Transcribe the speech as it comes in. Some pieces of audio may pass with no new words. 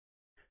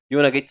You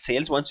wanna get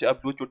sales once you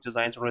upload your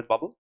designs on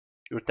Redbubble?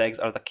 Your tags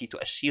are the key to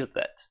achieve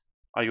that.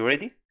 Are you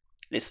ready?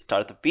 Let's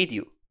start the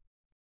video.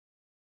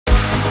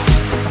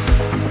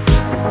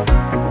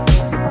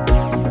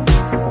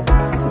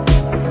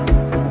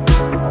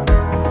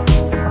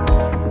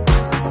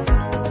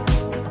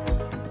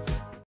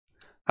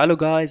 Hello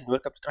guys, and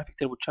welcome to Traffic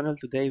Turbo channel.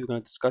 Today we're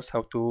going to discuss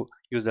how to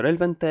use the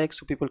relevant tags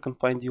so people can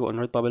find you on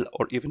Redbubble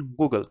or even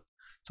Google.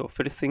 So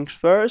first things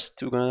first,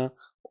 we're gonna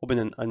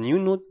open a new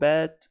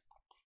notepad.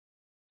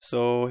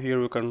 So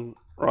here we can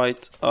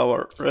write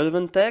our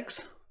relevant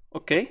tags.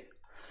 Okay.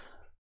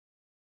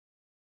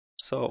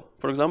 So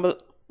for example,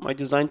 my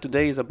design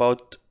today is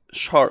about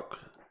shark.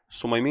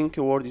 So my main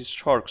keyword is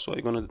shark. So I'm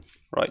gonna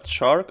write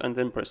shark and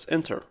then press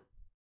enter.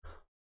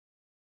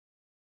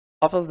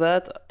 After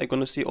that, I'm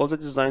gonna see all the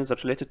designs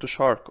that are related to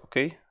shark.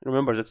 Okay,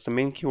 remember that's the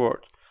main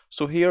keyword.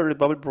 So here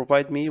Redbubble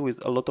provide me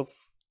with a lot of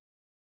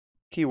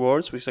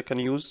keywords which I can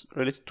use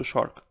related to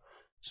shark.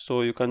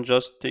 So you can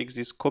just take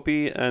this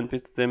copy and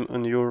paste them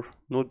on your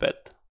notepad.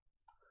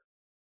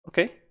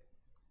 Okay,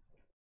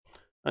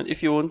 and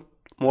if you want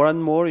more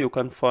and more, you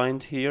can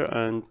find here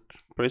and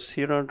press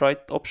here and right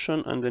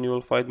option, and then you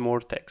will find more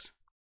tags.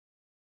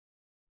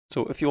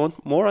 So if you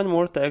want more and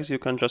more tags, you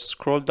can just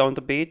scroll down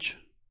the page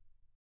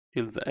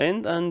till the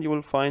end, and you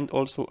will find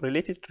also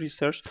related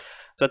research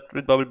that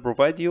Redbubble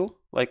provide you,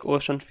 like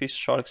ocean fish,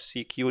 sharks,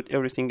 sea cute,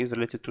 everything is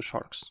related to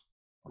sharks.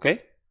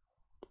 Okay,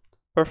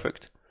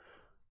 perfect.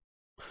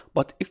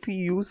 But if we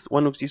use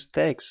one of these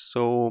tags,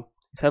 so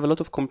it have a lot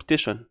of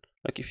competition.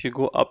 Like if you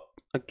go up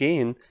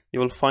again,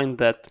 you will find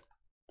that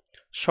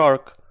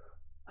shark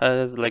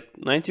has like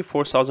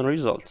 94,000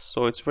 results.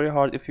 So it's very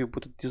hard if you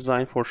put a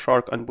design for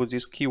shark and put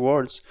these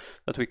keywords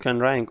that we can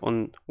rank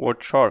on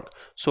word shark.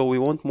 So we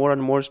want more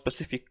and more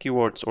specific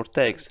keywords or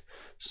tags.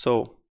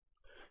 So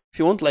if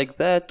you want like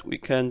that, we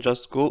can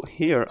just go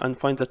here and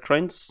find the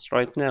trends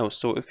right now.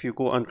 So if you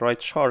go and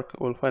write shark,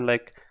 we'll find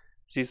like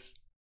this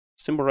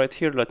symbol right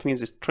here that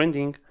means it's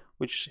trending,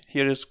 which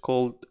here is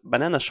called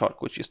banana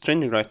shark, which is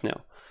trending right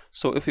now.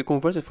 So if you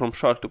convert it from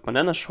shark to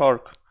banana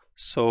shark,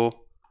 so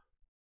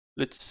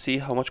let's see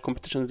how much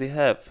competition they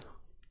have.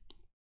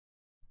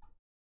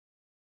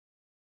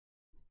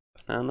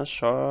 Banana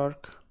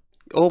shark.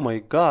 Oh my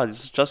god,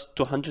 it's just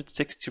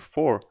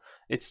 264.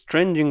 It's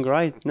trending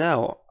right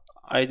now.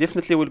 I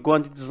definitely will go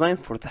and design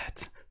for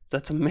that.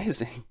 That's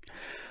amazing.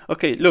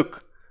 Okay,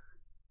 look.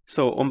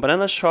 So on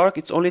banana shark,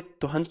 it's only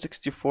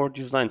 264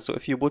 designs. So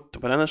if you put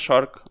banana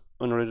shark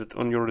on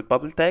your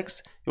Redbubble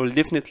tags, you will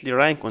definitely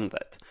rank on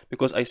that.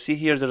 Because I see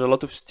here there's a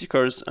lot of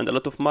stickers and a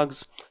lot of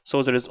mugs.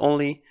 So there is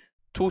only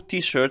 2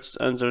 t-shirts,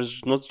 and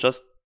there's not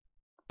just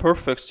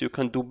perfect, you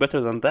can do better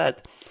than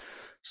that.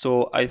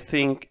 So I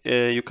think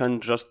you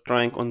can just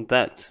rank on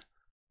that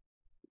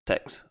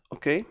tags.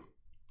 Okay,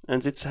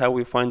 and that's how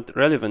we find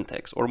relevant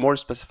tags or more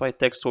specified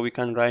tags, so we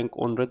can rank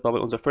on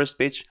Redbubble on the first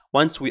page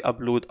once we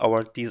upload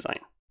our design.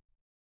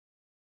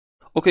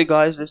 Okay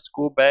guys, let's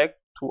go back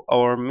to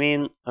our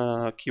main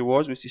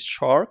keywords, which is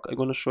shark. I'm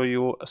gonna show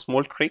you a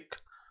small trick.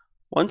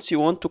 Once you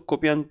want to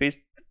copy and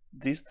paste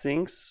these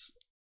things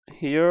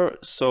here,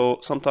 so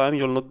sometimes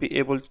you'll not be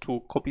able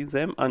to copy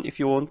them, and if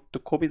you want to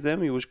copy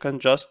them, you can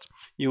just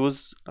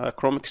use a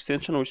Chrome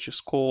extension which is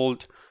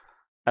called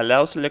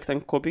allow, select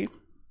and copy.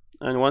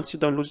 And once you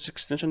download this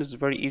extension, it's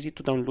very easy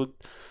to download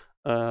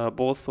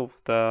both of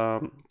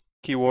the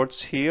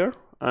keywords here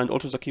and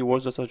also the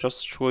keywords that I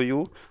just show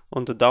you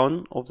on the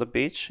down of the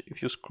page.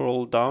 If you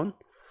scroll down,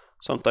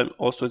 sometimes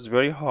also it's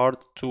very hard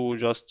to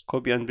just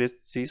copy and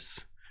paste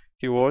these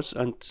keywords,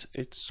 and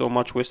it's so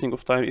much wasting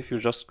of time if you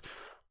just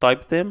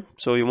type them.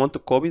 So you want to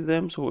copy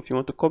them. So if you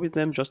want to copy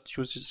them, just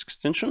use this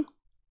extension.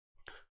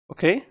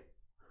 Okay,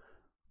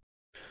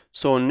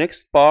 so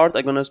next part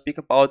I'm gonna speak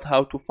about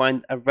how to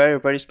find a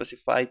very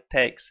specified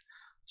tags.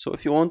 So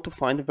if you want to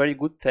find very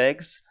good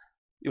tags,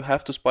 you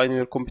have to spy on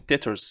your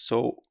competitors.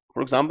 So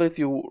for example, if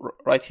you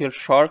write here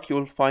shark, you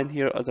will find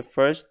here at the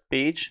first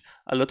page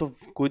a lot of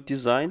good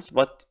designs,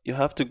 but you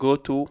have to go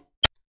to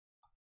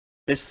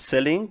best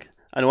selling,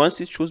 and once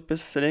you choose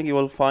best selling, you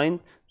will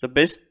find the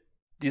best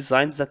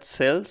designs that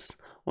sells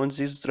on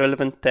these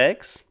relevant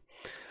tags.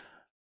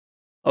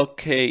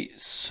 Okay,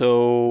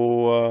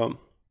 so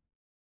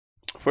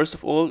first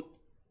of all,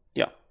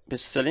 yeah,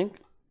 best selling,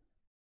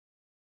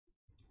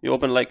 you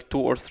open like 2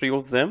 or 3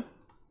 of them,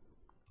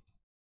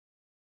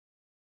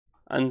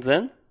 and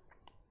then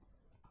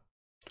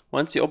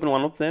once you open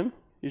one of them,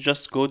 you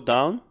just go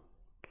down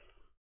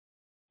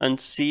and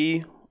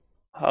see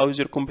how is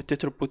your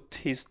competitor put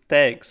his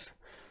tags.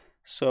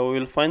 So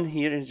we'll find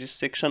here in this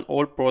section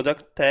all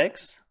product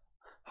tags: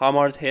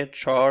 hammerhead,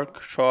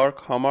 shark,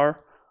 shark, hammer,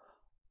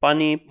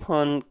 bunny,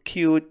 pun,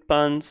 cute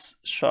puns,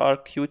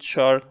 shark, cute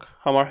shark,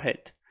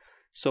 hammerhead.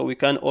 So we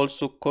can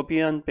also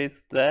copy and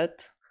paste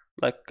that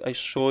like I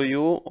show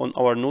you on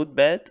our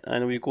notepad,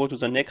 and we go to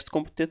the next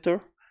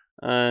competitor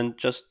and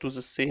just do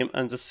the same,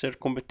 and the third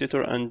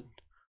competitor, and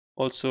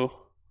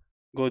also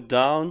go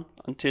down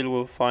until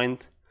we'll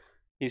find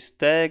his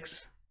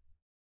tags.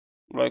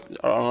 Like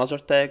another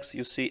tags,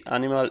 you see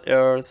animal,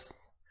 earth,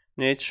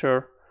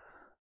 nature,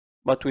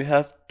 but we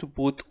have to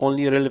put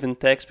only relevant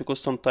tags because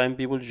sometimes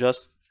people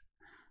just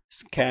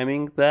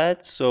scamming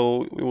that,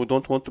 so we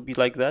don't want to be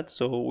like that.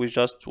 So we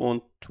just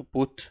want to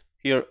put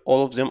here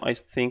all of them. I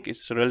think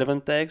it's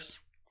relevant tags.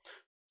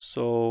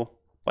 So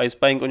by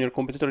spying on your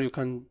competitor, you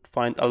can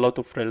find a lot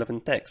of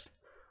relevant tags.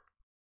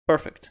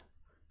 Perfect.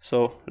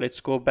 So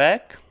let's go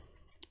back.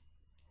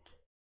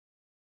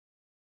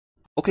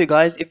 Okay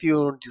guys, if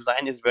your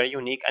design is very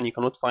unique and you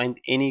cannot find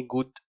any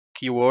good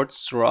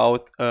keywords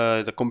throughout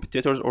the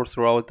competitors or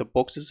throughout the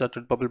boxes that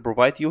Redbubble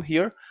provide you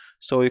here,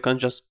 so you can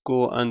just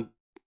go and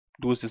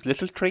do this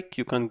little trick.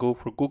 You can go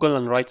for Google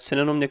and write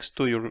synonym next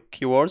to your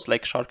keywords,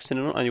 like shark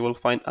synonym, and you will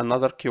find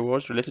another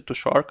keywords related to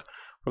shark.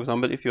 For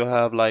example, if you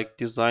have like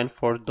design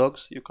for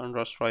dogs, you can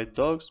just write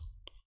dogs,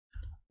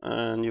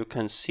 and you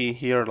can see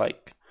here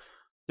like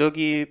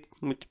doggy,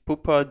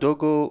 pupa,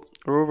 doggo,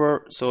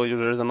 rover. So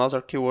there is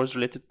another keywords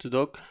related to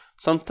dog.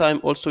 Sometimes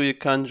also you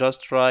can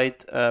just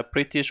write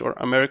British or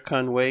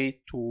American way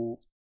to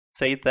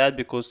say that,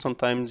 because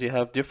sometimes you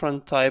have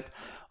different type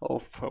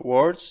of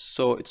words.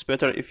 So it's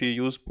better if you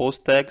use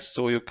both tags,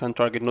 so you can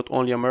target not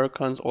only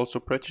Americans, also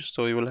British.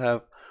 So you will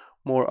have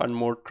more and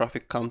more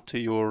traffic come to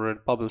your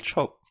Redbubble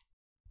shop,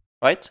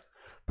 right?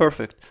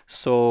 Perfect.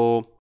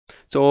 So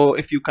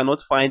if you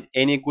cannot find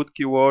any good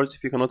keywords,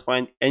 if you cannot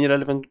find any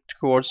relevant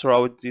keywords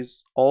throughout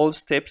these all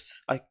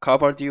steps, I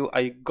covered you,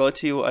 I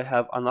got you. I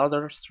have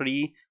another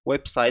 3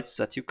 websites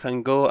that you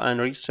can go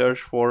and research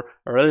for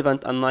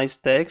relevant and nice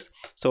tags.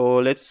 So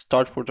let's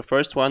start for the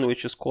first one,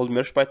 which is called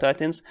Merch by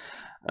Titans.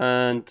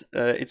 And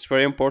it's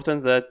very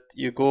important that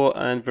you go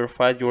and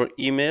verify your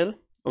email,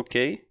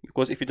 okay?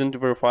 Because if you don't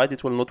verify it,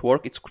 it will not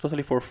work. It's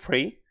totally for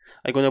free.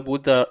 I'm gonna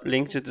put the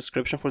link in the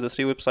description for the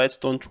 3 websites,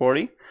 don't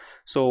worry.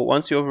 So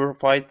once you have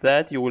verified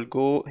that, you will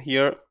go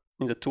here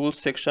in the tools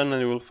section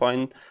and you will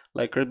find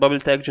like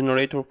Redbubble Tag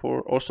Generator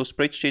for also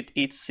spreadsheet,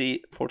 etc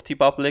for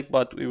TeePublic,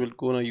 but we will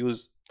gonna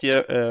use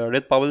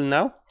Redbubble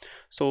now.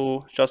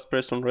 So just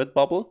press on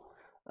Redbubble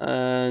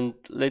and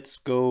let's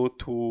go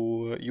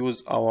to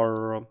use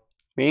our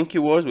main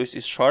keywords, which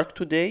is shark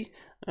today,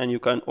 and you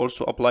can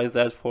also apply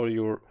that for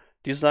your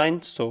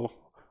design. So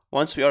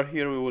once we are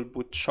here, we will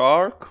put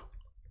shark.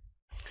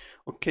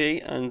 Okay,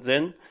 and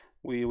then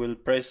we will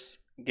press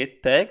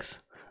get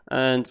tags,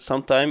 and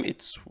sometime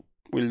it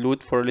will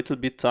load for a little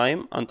bit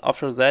time, and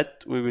after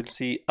that we will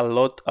see a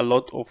lot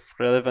of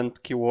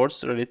relevant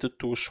keywords related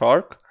to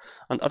shark,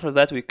 and after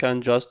that we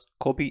can just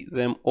copy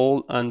them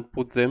all and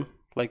put them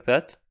like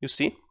that. You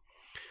see,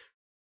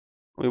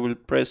 we will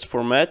press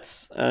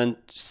formats and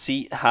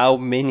see how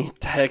many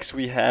tags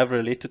we have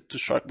related to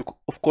shark.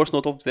 Of course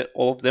not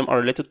all of them are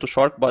related to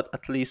shark, but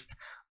at least,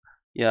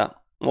 yeah,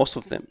 most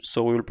of them.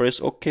 So we will press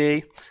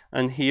OK,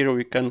 and here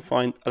we can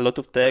find a lot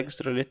of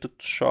tags related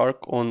to shark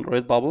on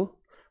Redbubble.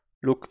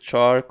 Look,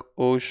 shark,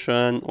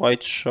 ocean,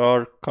 white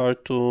shark,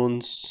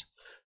 cartoons,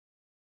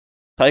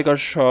 tiger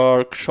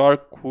shark,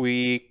 shark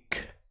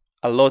week,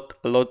 a lot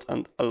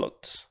and a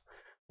lot.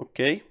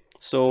 Okay,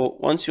 so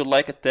once you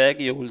like a tag,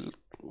 you will,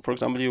 for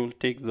example, you will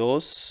take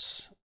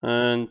those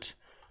and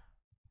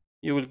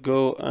you will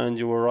go and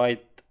you will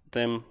write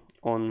them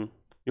on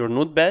your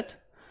notepad.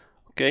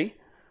 Okay,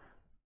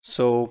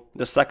 so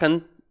the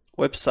second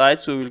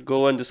website we will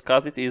go and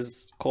discuss it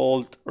is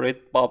called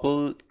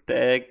Redbubble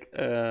Tag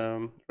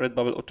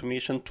Redbubble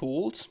Automation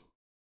Tools.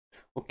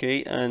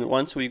 Okay, and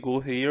once we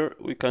go here,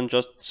 we can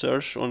just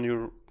search on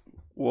your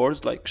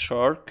words like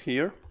shark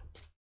here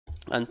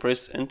and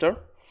press enter.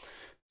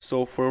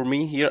 So for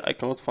me here, I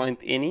cannot find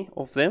any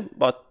of them,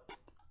 but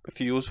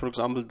if you use, for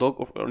example, dog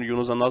or you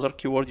use another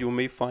keyword, you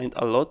may find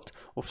a lot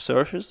of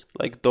searches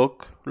like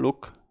dog.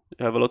 Look,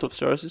 you have a lot of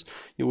searches.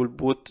 You will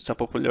put the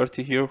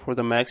popularity here for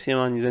the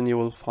maximum, and then you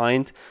will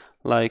find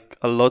like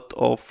a lot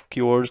of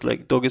keywords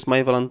like dog is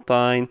my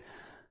Valentine,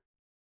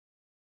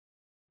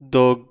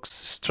 dogs,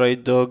 stray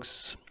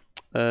dogs,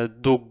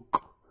 dog,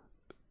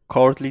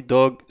 cowardly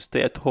dog,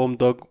 stay at home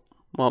dog,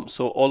 mom.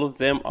 So all of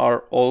them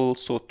are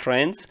also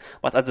trends,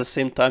 but at the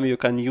same time you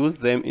can use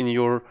them in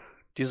your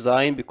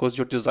design because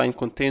your design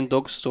contains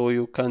dogs, so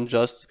you can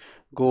just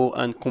go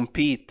and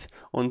compete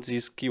on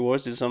these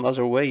keywords. This is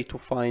another way to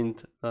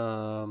find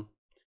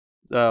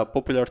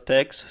popular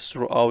tags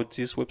throughout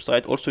this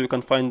website. Also, you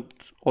can find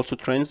also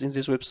trends in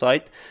this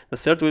website. The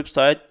third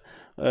website,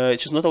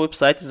 which is not a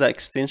website, is an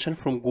extension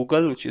from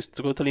Google, which is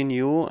totally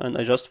new, and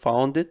I just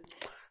found it,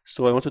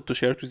 so I wanted to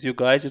share it with you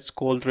guys. It's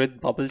called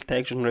Redbubble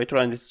Tag Generator,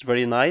 and it's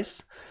very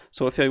nice.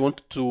 So if I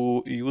want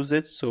to use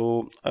it,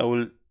 so I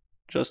will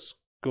just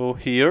go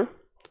here,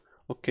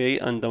 okay,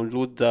 and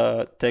download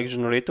the tag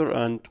generator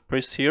and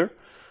press here,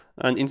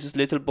 and in this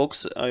little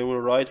box I will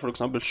write, for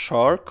example,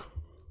 shark,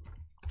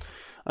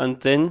 and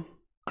then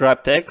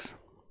grab tags.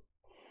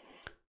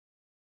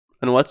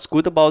 And what's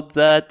good about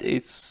that,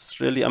 it's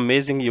really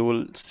amazing. You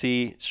will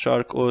see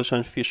shark,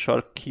 ocean, fish,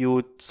 shark,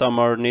 cute,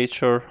 summer,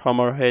 nature,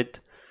 hammerhead,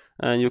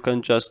 and you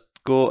can just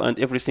go, and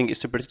everything is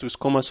separated with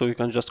comma, so you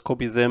can just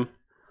copy them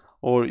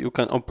or you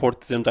can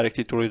import them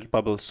directly to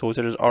Redbubble. So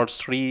there are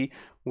 3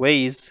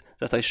 ways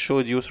that I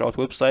showed you throughout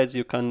websites.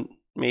 You can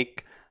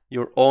make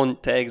your own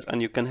tags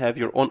and you can have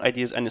your own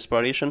ideas and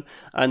inspiration.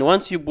 And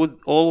once you put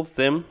all of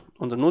them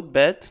on the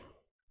notepad,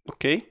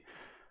 okay,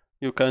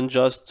 you can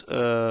just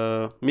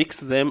mix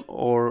them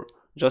or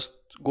just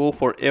go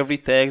for every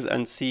tags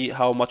and see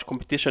how much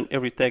competition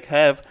every tag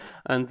have,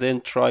 and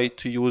then try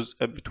to use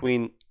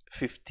between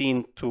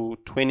 15 to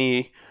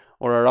 20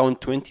 or around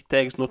 20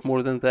 tags, not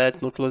more than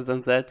that, not less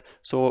than that.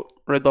 So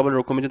Redbubble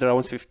recommended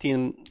around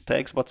 15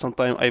 tags, but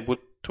sometimes I put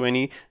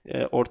 20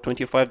 or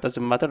 25,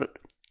 doesn't matter.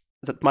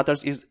 That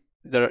matters is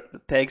the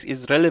tags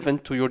is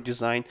relevant to your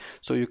design,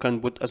 so you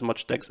can put as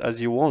much tags as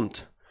you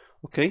want.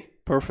 Okay,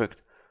 perfect.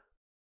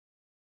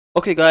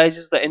 Okay guys,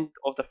 this is the end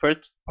of the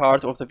first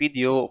part of the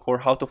video for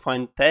how to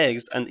find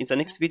tags, and in the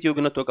next video we're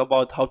going to talk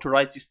about how to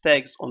write these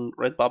tags on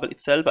Redbubble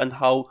itself and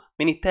how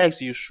many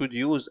tags you should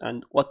use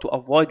and what to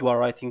avoid while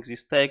writing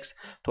these tags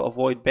to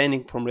avoid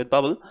banning from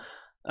Redbubble.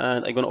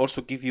 And I'm going to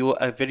also give you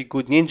a very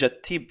good ninja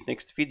tip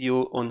next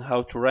video on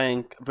how to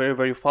rank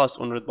very fast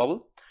on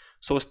Redbubble.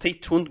 So stay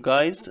tuned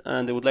guys,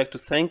 and I would like to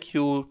thank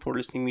you for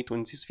listening me to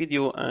in this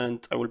video,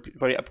 and I will be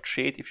very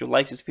appreciate if you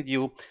like this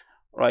video.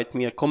 Write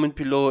me a comment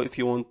below if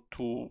you want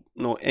to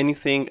know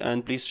anything,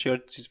 and please share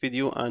this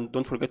video and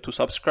don't forget to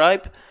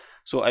subscribe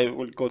so I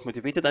will get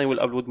motivated and I will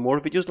upload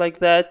more videos like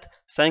that.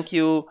 Thank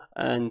you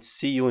and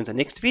see you in the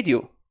next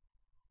video.